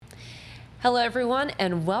Hello, everyone,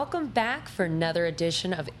 and welcome back for another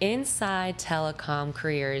edition of Inside Telecom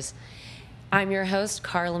Careers. I'm your host,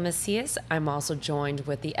 Carla Macias. I'm also joined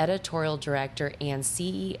with the editorial director and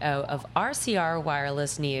CEO of RCR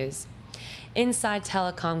Wireless News. Inside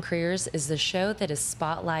Telecom Careers is the show that is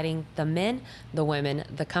spotlighting the men, the women,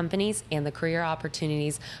 the companies, and the career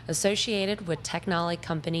opportunities associated with technology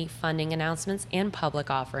company funding announcements and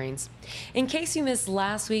public offerings. In case you missed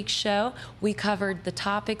last week's show, we covered the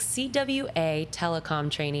topics CWA,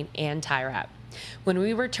 telecom training, and TIRAP. When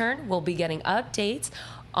we return, we'll be getting updates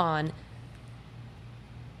on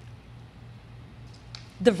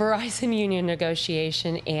the Verizon Union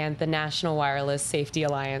negotiation and the National Wireless Safety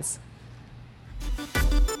Alliance.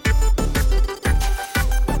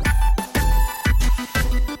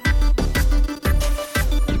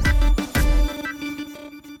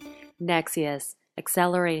 Nexius,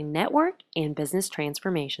 accelerating network and business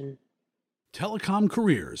transformation. Telecom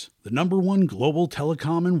Careers, the #1 global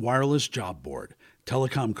telecom and wireless job board,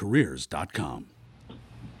 telecomcareers.com.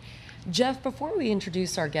 Jeff, before we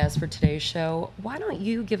introduce our guest for today's show, why don't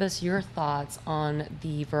you give us your thoughts on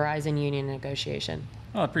the Verizon Union negotiation?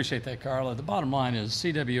 Well, I appreciate that, Carla. The bottom line is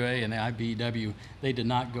CWA and the IBEW, they did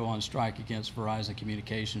not go on strike against Verizon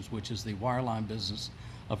Communications, which is the wireline business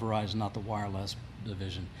of Verizon, not the wireless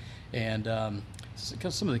division. And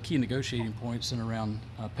because some of the key negotiating points in around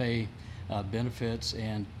pay, benefits,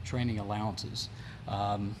 and training allowances.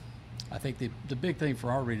 I think the big thing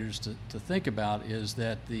for our readers to think about is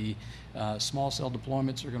that the small cell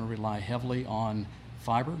deployments are going to rely heavily on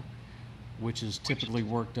fiber, which is typically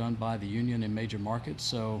work done by the union in major markets.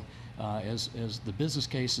 So as the business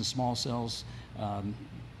case in small cells,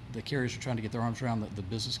 the carriers are trying to get their arms around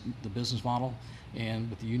the business model, and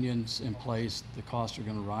with the unions in place, the costs are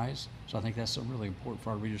going to rise. So I think that's really important for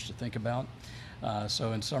our readers to think about.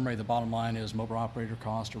 So in summary, the bottom line is mobile operator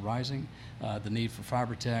costs are rising, the need for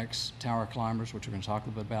fiber techs, tower climbers, which we're going to talk a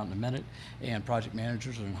little bit about in a minute, and project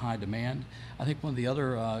managers are in high demand. I think one of the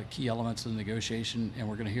other key elements of the negotiation, and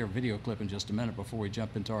we're going to hear a video clip in just a minute before we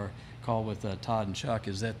jump into our call with Todd and Chuck,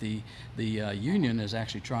 is that the union is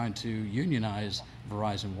actually trying to unionize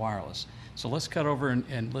Verizon Wireless. So let's cut over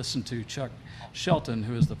and listen to Chuck Shelton,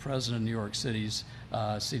 who is the president of New York City's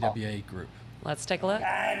CWA group. Let's take a look.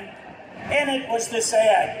 And in it was this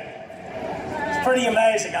ad. It's pretty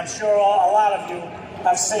amazing. I'm sure a lot of you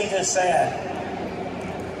have seen this ad.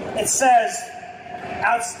 It says,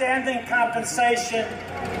 outstanding compensation,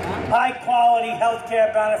 high quality health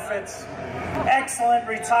care benefits, excellent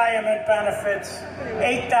retirement benefits,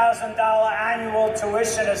 $8,000 annual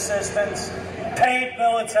tuition assistance, paid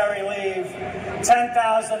military leave,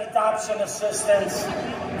 10,000 adoption assistance,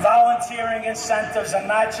 volunteering incentives and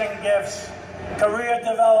matching gifts, career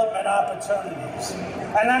development opportunities.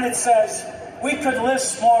 And then it says, we could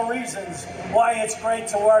list more reasons why it's great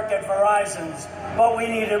to work at Verizon's, but we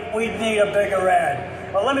need a bigger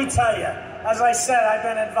ad. But let me tell you, as I said, I've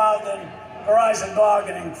been involved in Verizon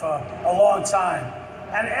bargaining for a long time.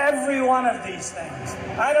 And every one of these things,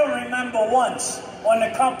 I don't remember once when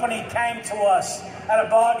the company came to us at a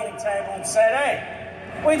bargaining table and said, hey,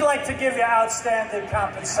 we'd like to give you outstanding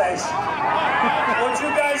compensation. Would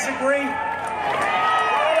you guys agree?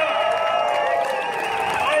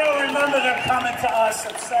 I don't remember them coming to us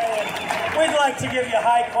and saying, we'd like to give you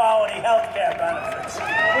high-quality health care benefits.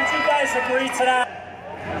 Would you guys agree to that?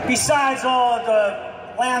 Besides all of the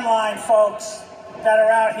landline folks that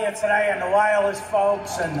are out here today, and the wireless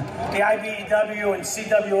folks, and the IBEW and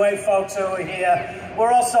CWA folks who are here,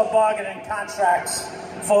 we're also bargaining contracts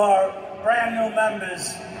for brand new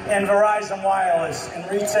members in Verizon Wireless in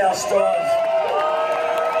retail stores,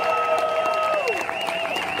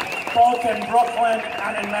 both in Brooklyn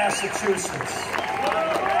and in Massachusetts.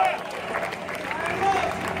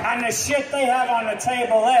 And the shit they have on the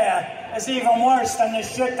table there is even worse than the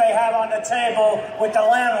shit they have on the table with the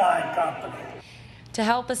landline company. To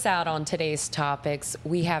help us out on today's topics,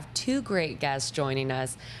 we have two great guests joining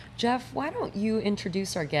us. Jeff, why don't you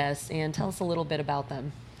introduce our guests and tell us a little bit about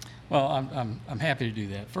them? Well, I'm happy to do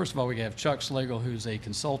that. First of all, we have Chuck Slagle, who's a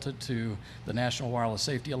consultant to the National Wireless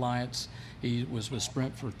Safety Alliance. He was with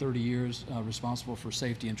Sprint for 30 years, responsible for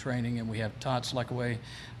safety and training. And we have Todd Sleckaway.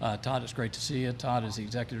 Todd, it's great to see you. Todd is the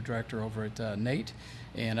executive director over at NATE.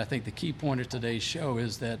 And I think the key point of today's show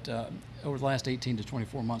is that over the last 18 to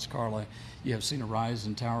 24 months, Carla, you have seen a rise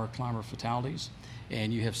in tower climber fatalities,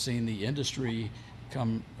 and you have seen the industry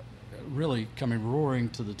coming roaring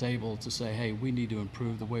to the table to say, hey, we need to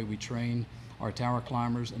improve the way we train our tower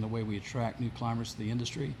climbers and the way we attract new climbers to the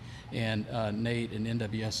industry. And NATE and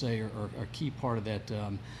NWSA are a key part of that,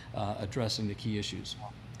 addressing the key issues.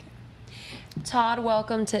 Todd,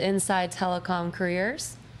 welcome to Inside Telecom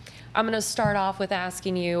Careers. I'm going to start off with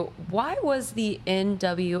asking you, why was the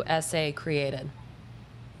NWSA created?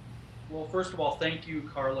 Well, first of all, thank you,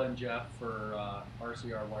 Carla and Jeff, for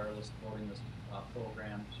RCR Wireless devoting this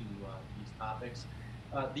program to these topics.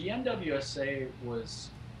 The NWSA was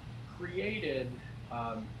created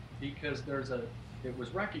because it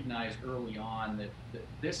was recognized early on that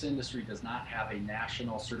this industry does not have a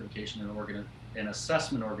national certification and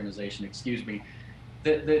assessment organization,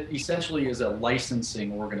 that essentially is a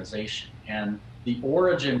licensing organization. And the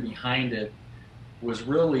origin behind it was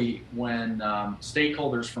really when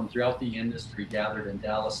stakeholders from throughout the industry gathered in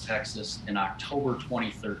Dallas, Texas in October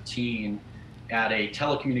 2013 at a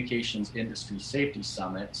telecommunications industry safety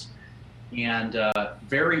summit. And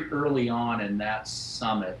very early on in that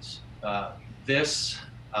summit, this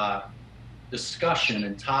discussion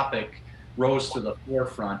and topic rose to the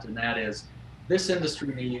forefront, and that is this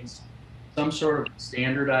industry needs some sort of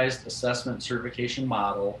standardized assessment certification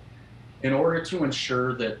model in order to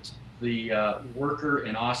ensure that the worker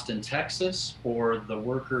in Austin, Texas, or the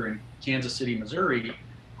worker in Kansas City, Missouri,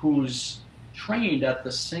 who's trained at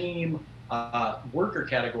the same worker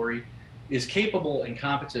category is capable and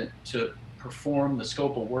competent to perform the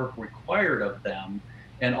scope of work required of them.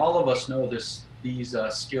 And all of us know these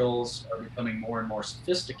skills are becoming more and more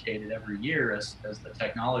sophisticated every year as the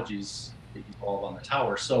technologies evolve on the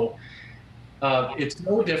tower. So it's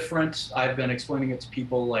no different. I've been explaining it to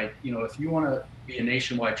people like, if you want to be a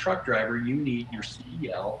nationwide truck driver, you need your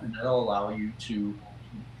CDL, and that'll allow you to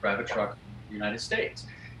drive a truck in the United States.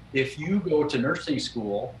 If you go to nursing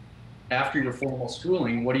school after your formal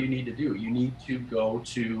schooling, what do you need to do? You need to go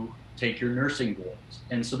to take your nursing boards.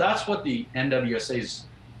 And so that's what the NWSA is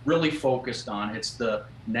really focused on. It's the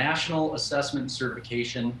national assessment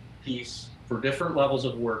certification piece for different levels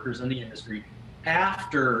of workers in the industry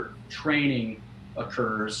after training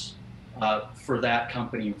occurs for that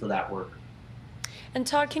company and for that worker. And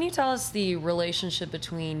Todd, can you tell us the relationship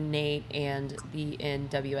between NATE and the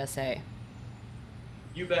NWSA?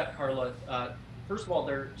 You bet, Carla. First of all,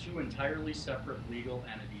 they're two entirely separate legal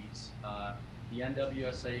entities. The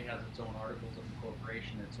NWSA has its own articles of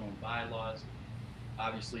incorporation, its own bylaws,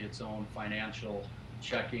 obviously its own financial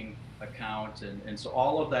checking account, and so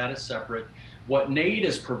all of that is separate. What NATE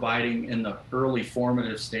is providing in the early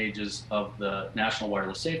formative stages of the National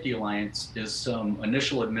Wireless Safety Alliance is some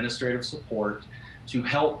initial administrative support to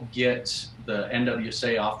help get the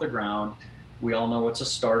NWSA off the ground. We all know it's a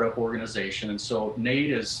startup organization, and so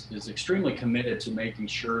NATE is extremely committed to making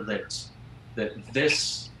sure that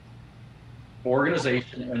this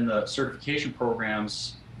organization and the certification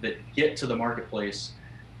programs that get to the marketplace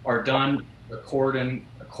are done in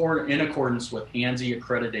accordance with ANSI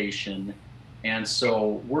accreditation. And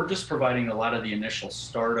so we're just providing a lot of the initial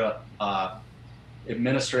startup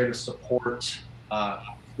administrative support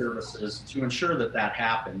services to ensure that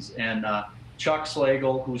happens. And Chuck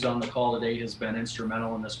Slagle, who's on the call today, has been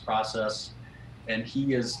instrumental in this process, and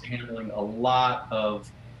he is handling a lot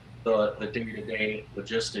of the day-to-day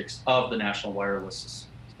logistics of the National Wireless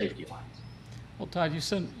Safety Alliance. Well, Todd, you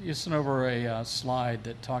sent over a slide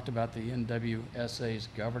that talked about the NWSA's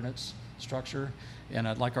governance structure, and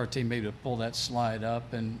I'd like our team maybe to pull that slide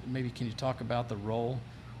up, and maybe can you talk about the role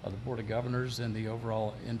of the Board of Governors and the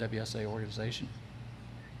overall NWSA organization?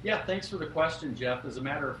 Yeah, thanks for the question, Jeff. As a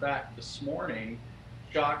matter of fact, this morning,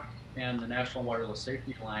 Chuck and the National Wireless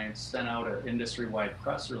Safety Alliance sent out an industry-wide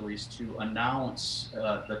press release to announce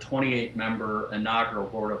the 28-member inaugural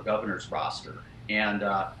Board of Governors roster. And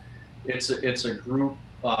it's a group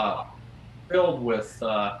filled with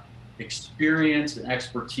experience and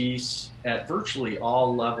expertise at virtually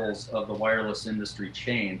all levels of the wireless industry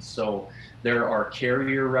chain. So there are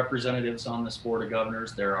carrier representatives on this Board of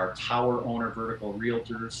Governors. There are tower owner vertical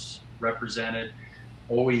realtors represented,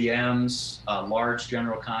 OEMs, large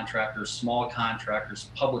general contractors, small contractors,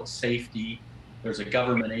 public safety. There's a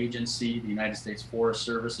government agency, the United States Forest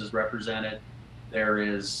Service is represented. There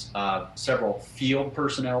is several field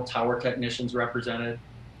personnel, tower technicians represented,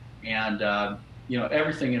 and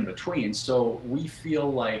everything in between. So we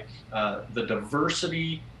feel like the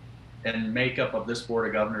diversity and makeup of this Board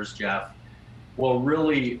of Governors, Jeff, will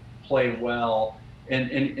really play well,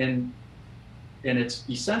 and it's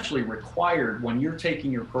essentially required when you're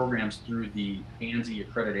taking your programs through the ANSI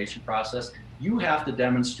accreditation process. You have to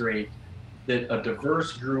demonstrate that a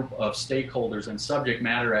diverse group of stakeholders and subject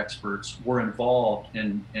matter experts were involved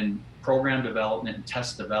in program development and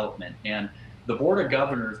test development. And the Board of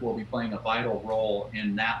Governors will be playing a vital role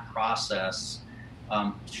in that process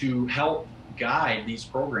to help guide these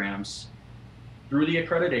programs through the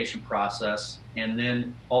accreditation process, and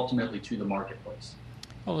then ultimately to the marketplace.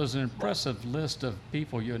 Well, there's an impressive list of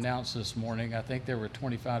people you announced this morning. I think there were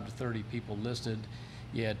 25 to 30 people listed.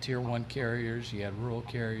 You had Tier 1 carriers, you had rural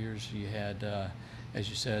carriers, you had, as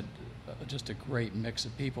you said, just a great mix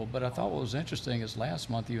of people. But I thought what was interesting is last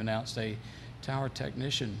month you announced a Tower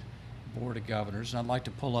Technician Board of Governors, and I'd like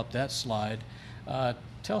to pull up that slide.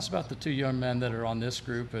 Tell us about the two young men that are on this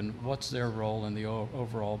group and what's their role in the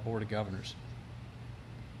overall Board of Governors.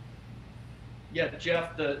 Yeah,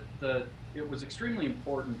 Jeff, it was extremely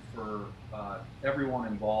important for everyone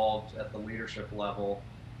involved at the leadership level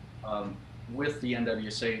with the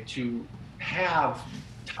NWSA to have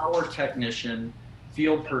tower technician,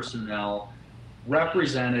 field personnel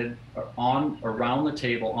represented around the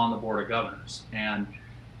table on the Board of Governors. And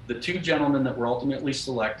the two gentlemen that were ultimately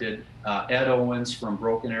selected, Ed Owens from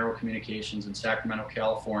Broken Arrow Communications in Sacramento,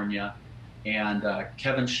 California, and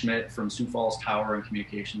Kevin Schmidt from Sioux Falls Tower and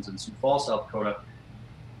Communications in Sioux Falls, South Dakota,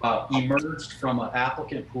 emerged from an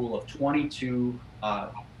applicant pool of 22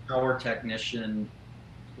 tower technician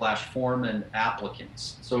 / foreman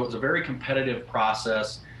applicants. So it was a very competitive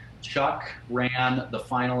process. Chuck ran the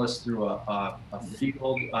finalists through a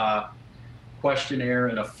field questionnaire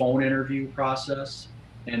and a phone interview process.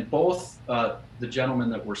 And both the gentlemen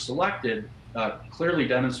that were selected clearly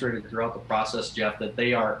demonstrated throughout the process, Jeff, that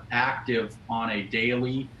they are active on a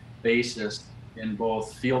daily basis in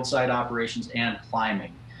both field site operations and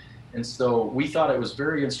climbing. And so we thought it was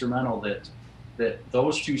very instrumental that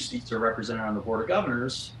those two seats are represented on the Board of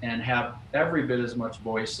Governors and have every bit as much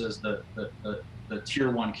voice as the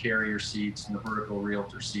Tier 1 carrier seats and the vertical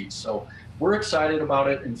realtor seats. So we're excited about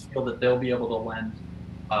it and feel that they'll be able to lend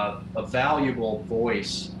a valuable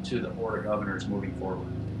voice to the Board of Governors moving forward.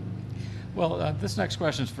 Well, this next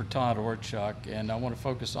question is for Todd or Chuck, and I want to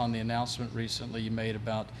focus on the announcement recently you made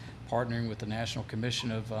about partnering with the National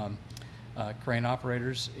Commission of Crane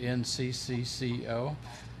Operators, NCCCO.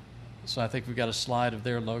 So I think we've got a slide of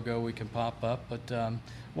their logo we can pop up, but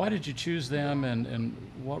why did you choose them, and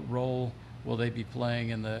what role will they be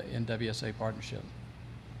playing in the NWSA partnership?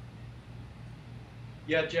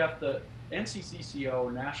 Yeah, Jeff, the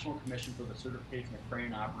NCCCO, National Commission for the Certification of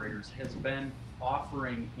Crane Operators, has been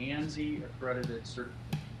offering ANSI accredited certifications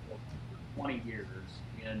for 20 years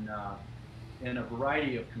in a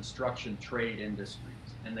variety of construction trade industries,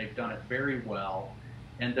 and they've done it very well.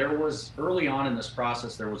 And there was, early on in this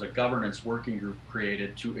process, there was a governance working group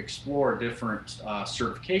created to explore different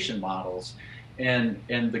certification models. And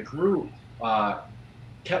the group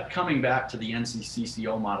kept coming back to the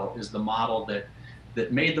NCCCO model is the model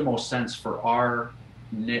that made the most sense for our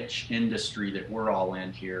niche industry that we're all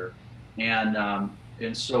in here. And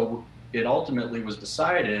so it ultimately was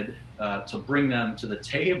decided to bring them to the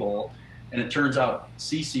table. And it turns out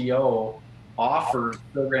CCO offers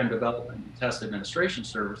program development and test administration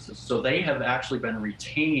services. So they have actually been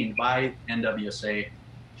retained by NWSA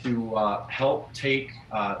to help take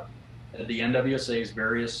the NWSA's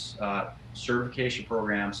various certification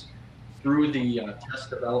programs through the test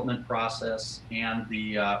development process and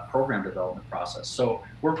the program development process. So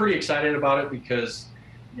we're pretty excited about it because,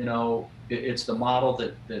 you know, it's the model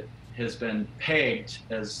that has been pegged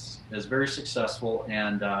as very successful,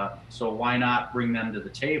 and so why not bring them to the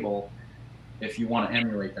table if you want to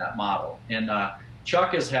emulate that model. And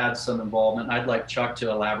Chuck has had some involvement. I'd like Chuck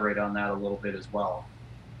to elaborate on that a little bit as well.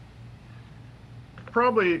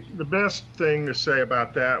 Probably the best thing to say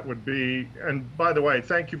about that would be, and by the way,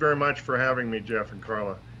 thank you very much for having me, Jeff and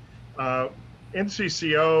Carla.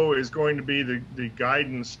 NCCO is going to be the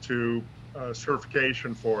guidance to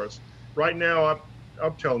certification for us. Right now,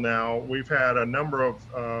 up till now, we've had a number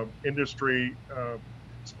of industry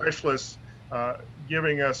specialists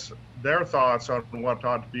giving us their thoughts on what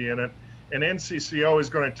ought to be in it. And NCCO is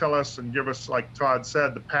going to tell us and give us, like Todd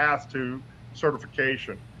said, the path to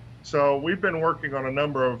certification. So we've been working on a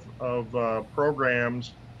number of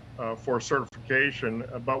programs for certification,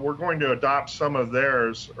 but we're going to adopt some of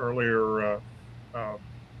theirs later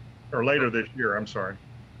this year. I'm sorry.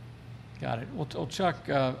 Got it. Well, Chuck,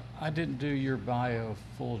 I didn't do your bio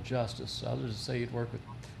full justice, other than say you'd worked with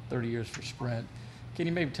 30 years for Sprint. Can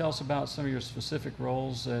you maybe tell us about some of your specific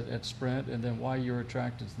roles at Sprint, and then why you were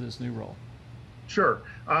attracted to this new role? Sure.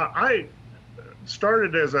 I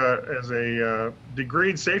started as a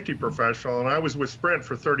degreed safety professional, and I was with Sprint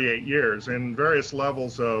for 38 years in various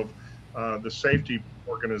levels of the safety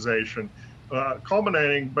organization,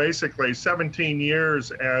 culminating basically 17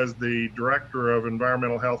 years as the director of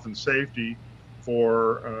environmental health and safety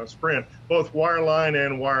for Sprint, both wireline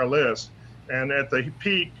and wireless. And at the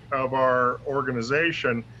peak of our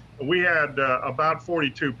organization, we had about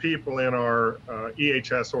 42 people in our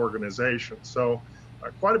EHS organization. So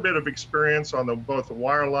quite a bit of experience on both the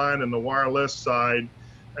wireline and the wireless side.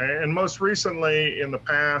 And most recently in the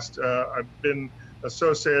past, I've been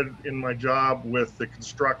associated in my job with the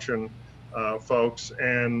construction folks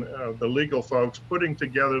and the legal folks, putting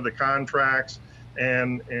together the contracts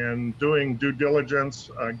and doing due diligence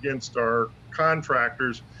against our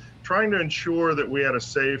contractors, trying to ensure that we had a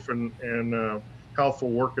safe and healthful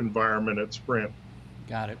work environment at Sprint.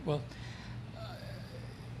 Got it. Well,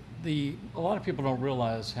 a lot of people don't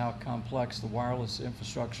realize how complex the wireless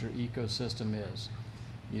infrastructure ecosystem is.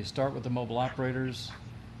 You start with the mobile operators,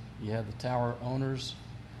 you have the tower owners,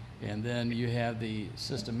 and then you have the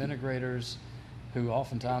system integrators, who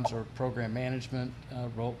oftentimes are program management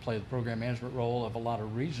play the program management role of a lot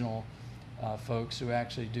of regional folks who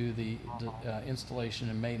actually do the installation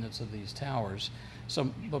and maintenance of these towers. So,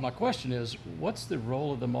 but my question is, what's the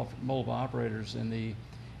role of the mobile operators in the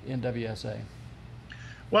NWSA?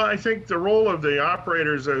 Well, I think the role of the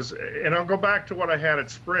operators is, and I'll go back to what I had at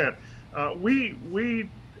Sprint. We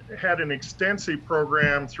had an extensive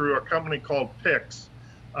program through a company called PIX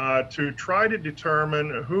to try to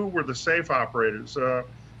determine who were the safe operators. There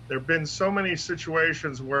have been so many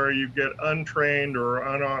situations where you get untrained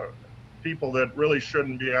or people that really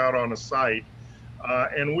shouldn't be out on a site.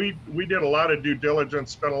 And we did a lot of due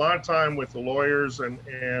diligence, spent a lot of time with the lawyers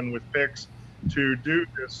and with PIX to do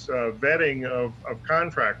this vetting of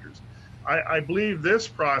contractors. I believe this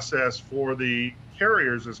process for the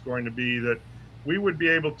carriers is going to be that we would be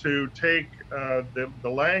able to take the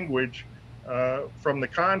language from the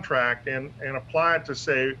contract and apply it to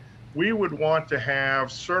say, we would want to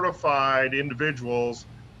have certified individuals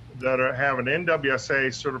that have an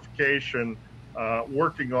NWSA certification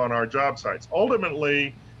working on our job sites.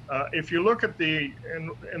 Ultimately, if you look at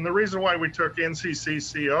and the reason why we took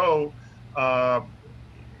NCCCO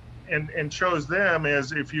and chose them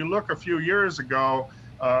is, if you look a few years ago,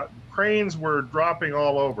 cranes were dropping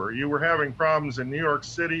all over. You were having problems in New York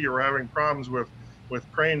City. You were having problems with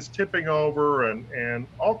cranes tipping over and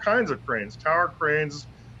all kinds of cranes, tower cranes,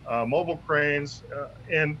 mobile cranes,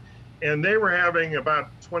 and they were having about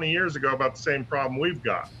 20 years ago about the same problem we've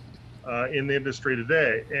got in the industry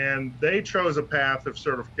today. And they chose a path of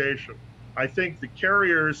certification. I think the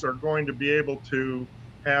carriers are going to be able to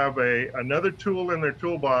have another tool in their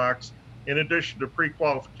toolbox in addition to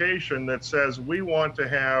pre-qualification that says we want to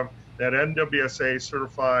have that NWSA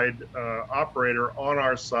certified operator on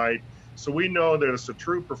our site, so we know that it's a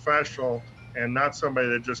true professional and not somebody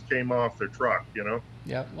that just came off their truck, you know?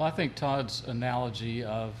 Yeah, well, I think Todd's analogy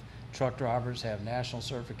of truck drivers have national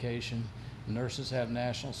certification, nurses have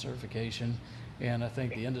national certification, and I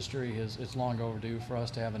think the industry it's long overdue for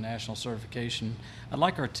us to have a national certification. I'd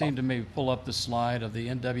like our team to maybe pull up the slide of the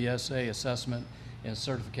NWSA assessment and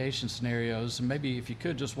certification scenarios, and maybe if you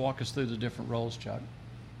could just walk us through the different roles, Chuck.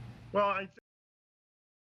 Well,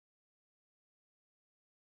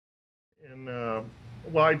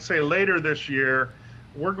 I'd say later this year,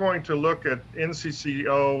 we're going to look at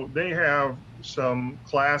NCCO. They have some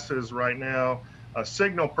classes right now. A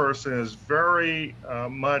signal person is very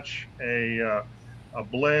much a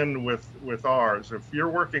blend with ours. If you're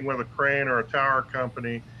working with a crane or a tower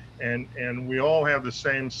company and we all have the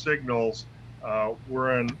same signals,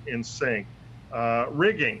 we're in sync.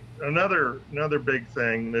 Rigging, another big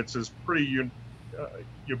thing that's pretty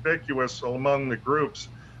ubiquitous among the groups.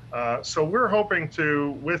 So we're hoping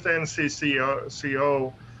to, with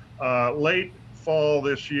NCCO, late fall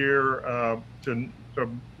this year, to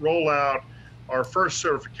roll out our first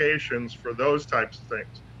certifications for those types of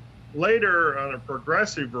things. Later, on a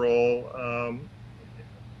progressive role,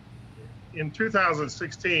 in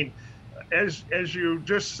 2016, as you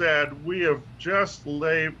just said, we have just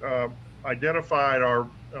identified our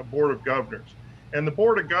Board of Governors. And the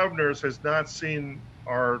Board of Governors has not seen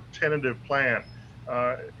our tentative plan.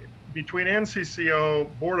 Between NCCO,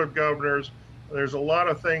 Board of Governors, there's a lot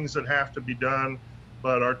of things that have to be done,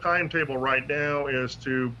 but our timetable right now is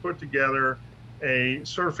to put together a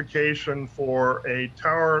certification for a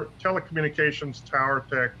telecommunications Tower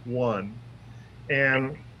Tech 1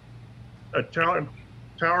 and a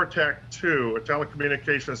Tower Tech 2, a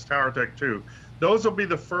telecommunications Tower Tech 2. Those will be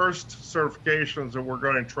the first certifications that we're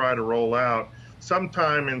going to try to roll out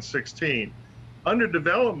sometime in 16. Under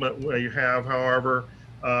development, we have, however,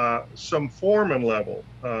 some foreman level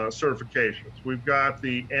certifications. We've got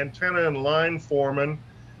the antenna and line foreman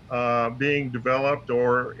being developed,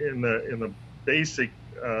 or in the basic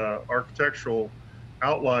architectural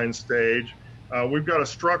outline stage. We've got a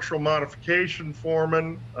structural modification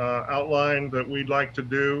foreman outline that we'd like to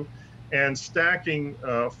do, and stacking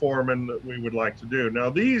foremen that we would like to do. Now,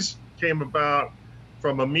 these came about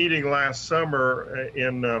from a meeting last summer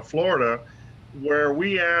in Florida, where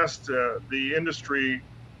we asked the industry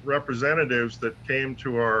representatives that came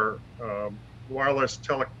to our wireless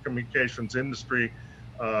telecommunications industry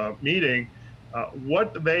meeting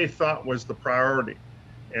what they thought was the priority.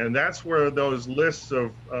 And that's where those lists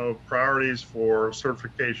of priorities for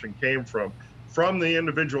certification came from the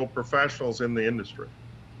individual professionals in the industry.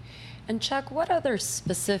 And Chuck, what other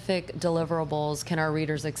specific deliverables can our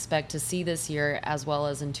readers expect to see this year as well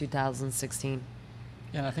as in 2016?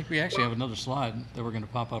 Yeah, and I think we actually have another slide that we're going to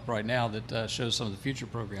pop up right now that shows some of the future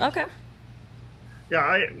programs. Okay.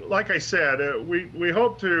 Yeah, like I said, we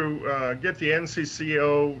hope to get the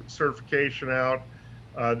NCCO certification out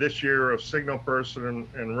this year of signal person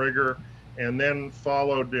and rigger, and then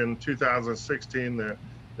followed in 2016 the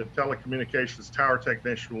telecommunications tower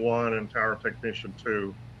technician 1 and tower technician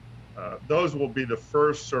 2. Those will be the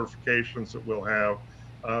first certifications that we'll have.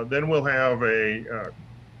 Then we'll have a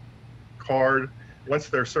card. Once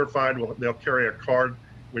they're certified, they'll carry a card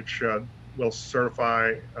which will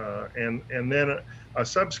certify, and then a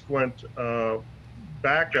subsequent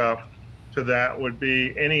backup to that would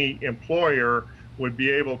be any employer would be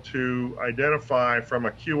able to identify from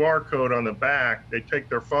a QR code on the back. They take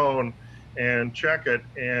their phone and check it,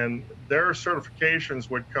 and their certifications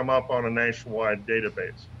would come up on a nationwide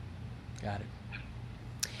database. Got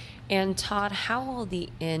it. And Todd, how will the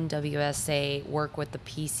NWSA work with the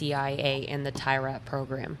PCIA and the TIRAP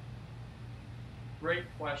program? Great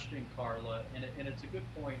question, Carla, and it's a good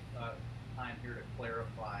point I'm here to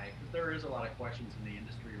clarify, because there is a lot of questions in the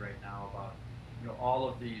industry right now about all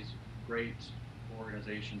of these great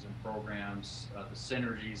organizations and programs, the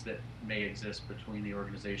synergies that may exist between the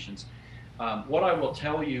organizations. What I will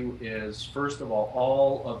tell you is, first of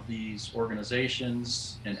all of these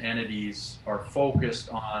organizations and entities are focused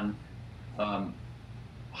on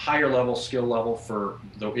higher level skill level for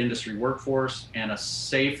the industry workforce and a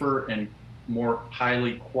safer and more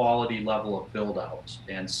highly quality level of build out.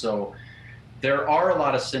 And so there are a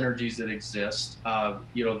lot of synergies that exist.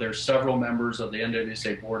 There's several members of the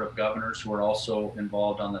NWSA Board of Governors who are also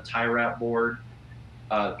involved on the TIRAP board.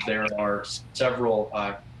 There are several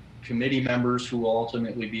committee members who will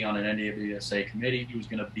ultimately be on an NWSA committee who's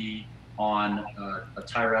going to be on a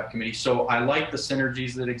TIRAP committee. So I like the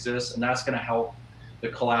synergies that exist, and that's going to help the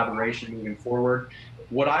collaboration moving forward.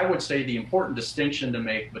 What I would say the important distinction to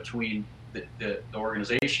make between the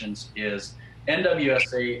organizations is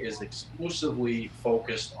NWSA is exclusively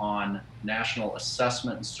focused on national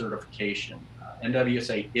assessment and certification.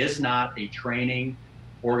 NWSA is not a training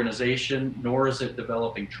organization, nor is it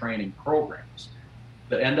developing training programs.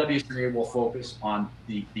 The NWSA will focus on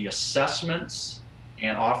the assessments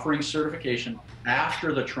and offering certification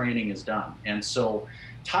after the training is done. And so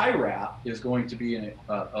TIRAP is going to be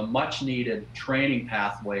a much needed training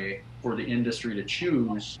pathway for the industry to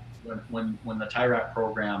choose when the TIRAP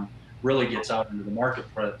program really gets out into the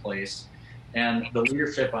marketplace. And the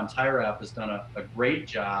leadership on TIRAP has done a great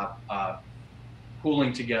job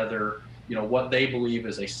pooling together what they believe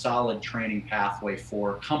is a solid training pathway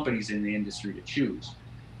for companies in the industry to choose.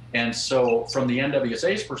 And so from the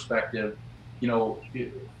NWSA's perspective,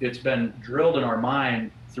 it's been drilled in our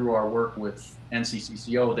mind through our work with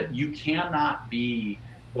NCCCO that you cannot be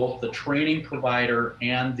both the training provider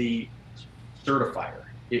and the certifier.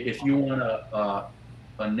 If you want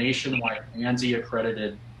a nationwide ANSI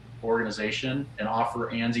accredited organization and offer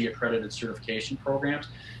ANSI accredited certification programs,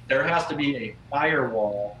 there has to be a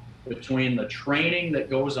firewall between the training that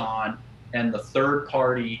goes on and the third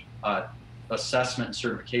party assessment and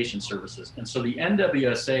certification services. And so the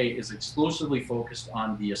NWSA is exclusively focused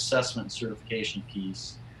on the assessment and certification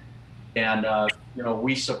piece. And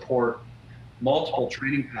we support multiple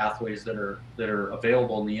training pathways that are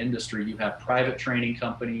available in the industry. You have private training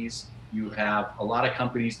companies, you have a lot of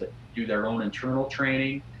companies that do their own internal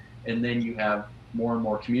training, and then you have more and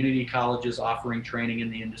more community colleges offering training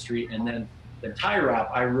in the industry. And then the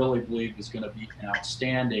TIRAP, I really believe, is going to be an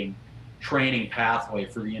outstanding training pathway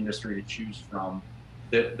for the industry to choose from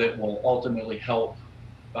that will ultimately help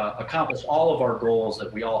accomplish all of our goals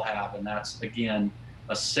that we all have. And that's, again,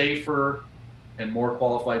 a safer and more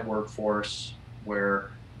qualified workforce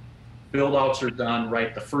where build outs are done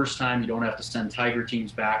right the first time. You don't have to send Tiger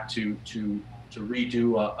teams back to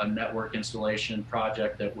redo a network installation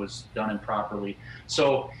project that was done improperly.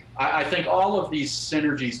 So I think all of these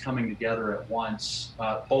synergies coming together at once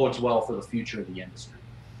bodes well for the future of the industry.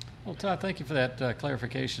 Well, Todd, thank you for that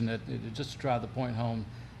clarification. Just to drive the point home,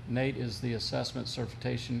 NATE is the assessment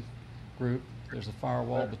certification group. There's a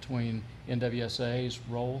firewall between NWSA's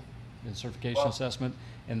role the certification assessment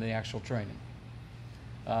and the actual training.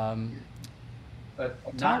 Not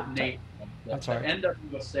Nate. I'm sorry. The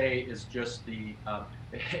NWSA is just the,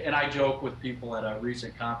 and I joke with people at a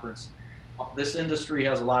recent conference, this industry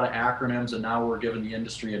has a lot of acronyms, and now we're giving the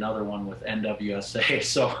industry another one with NWSA.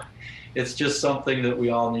 So it's just something that we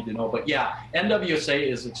all need to know. But yeah,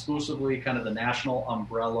 NWSA is exclusively kind of the national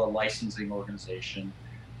umbrella licensing organization,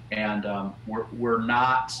 and we're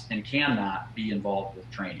not and cannot be involved with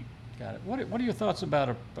training. Got it. What are your thoughts about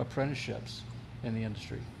apprenticeships in the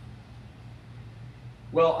industry?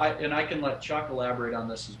 Well, I can let Chuck elaborate on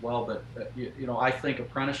this as well, but I think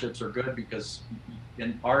apprenticeships are good because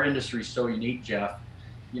in our industry is so unique, Jeff.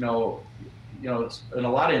 It's, in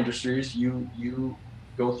a lot of industries, you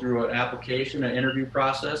go through an application, an interview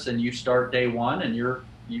process, and you start day one, and you're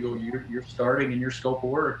starting in your scope of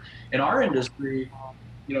work. In our industry,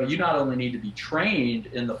 you not only need to be trained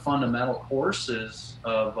in the fundamental courses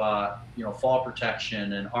of fall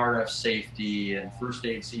protection and RF safety and first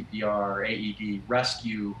aid, CPR, AED,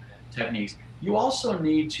 rescue techniques. You also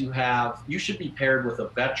need to you should be paired with a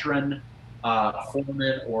veteran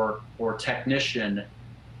foreman or technician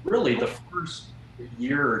really the first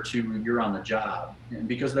year or two you're on the job. And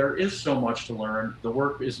because there is so much to learn, the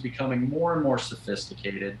work is becoming more and more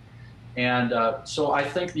sophisticated. And so I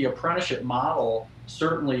think the apprenticeship model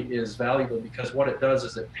certainly is valuable because what it does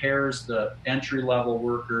is it pairs the entry-level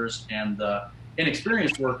workers and the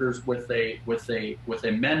inexperienced workers with a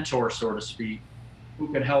mentor, so to speak,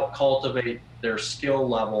 who can help cultivate their skill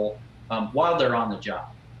level while they're on the job.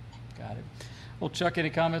 Got it. Well, Chuck, any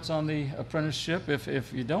comments on the apprenticeship?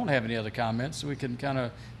 If you don't have any other comments, we can kind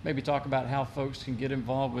of maybe talk about how folks can get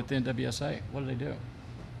involved with NWSA. What do they do?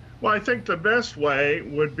 Well, I think the best way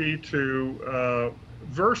would be to,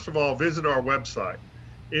 first of all, visit our website.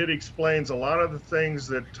 It explains a lot of the things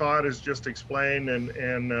that Todd has just explained,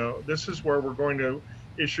 and this is where we're going to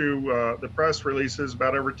issue the press releases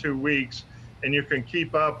about every 2 weeks, and you can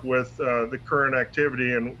keep up with the current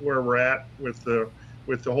activity and where we're at with the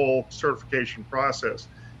whole certification process.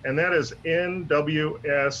 And that is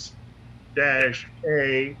nws-a.org.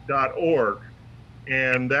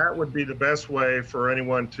 And that would be the best way for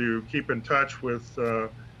anyone to keep in touch with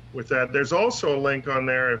that. There's also a link on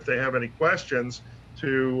there if they have any questions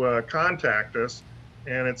to contact us,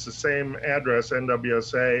 and it's the same address,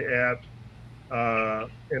 NWSA at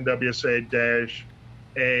nwsa-a.org.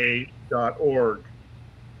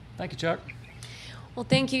 Thank you, Chuck. Well,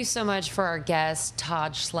 thank you so much for our guests,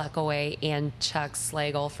 Todd Schleckaway and Chuck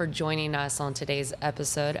Slagle, for joining us on today's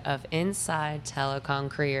episode of Inside Telecom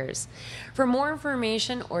Careers. For more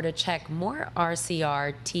information or to check more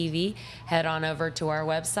RCR TV, head on over to our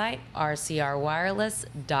website,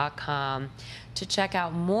 rcrwireless.com. To check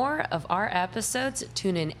out more of our episodes,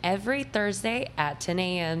 tune in every Thursday at 10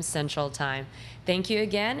 a.m. Central Time. Thank you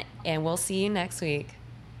again, and we'll see you next week.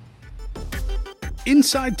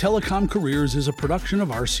 Inside Telecom Careers is a production of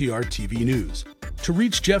RCR TV News. To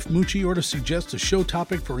reach Jeff Mucci or to suggest a show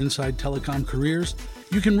topic for Inside Telecom Careers,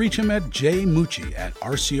 you can reach him at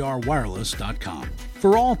jmucci@rcrwireless.com.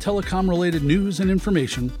 For all telecom-related news and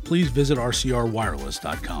information, please visit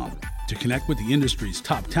rcrwireless.com. To connect with the industry's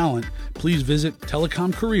top talent, please visit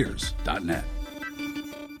telecomcareers.net.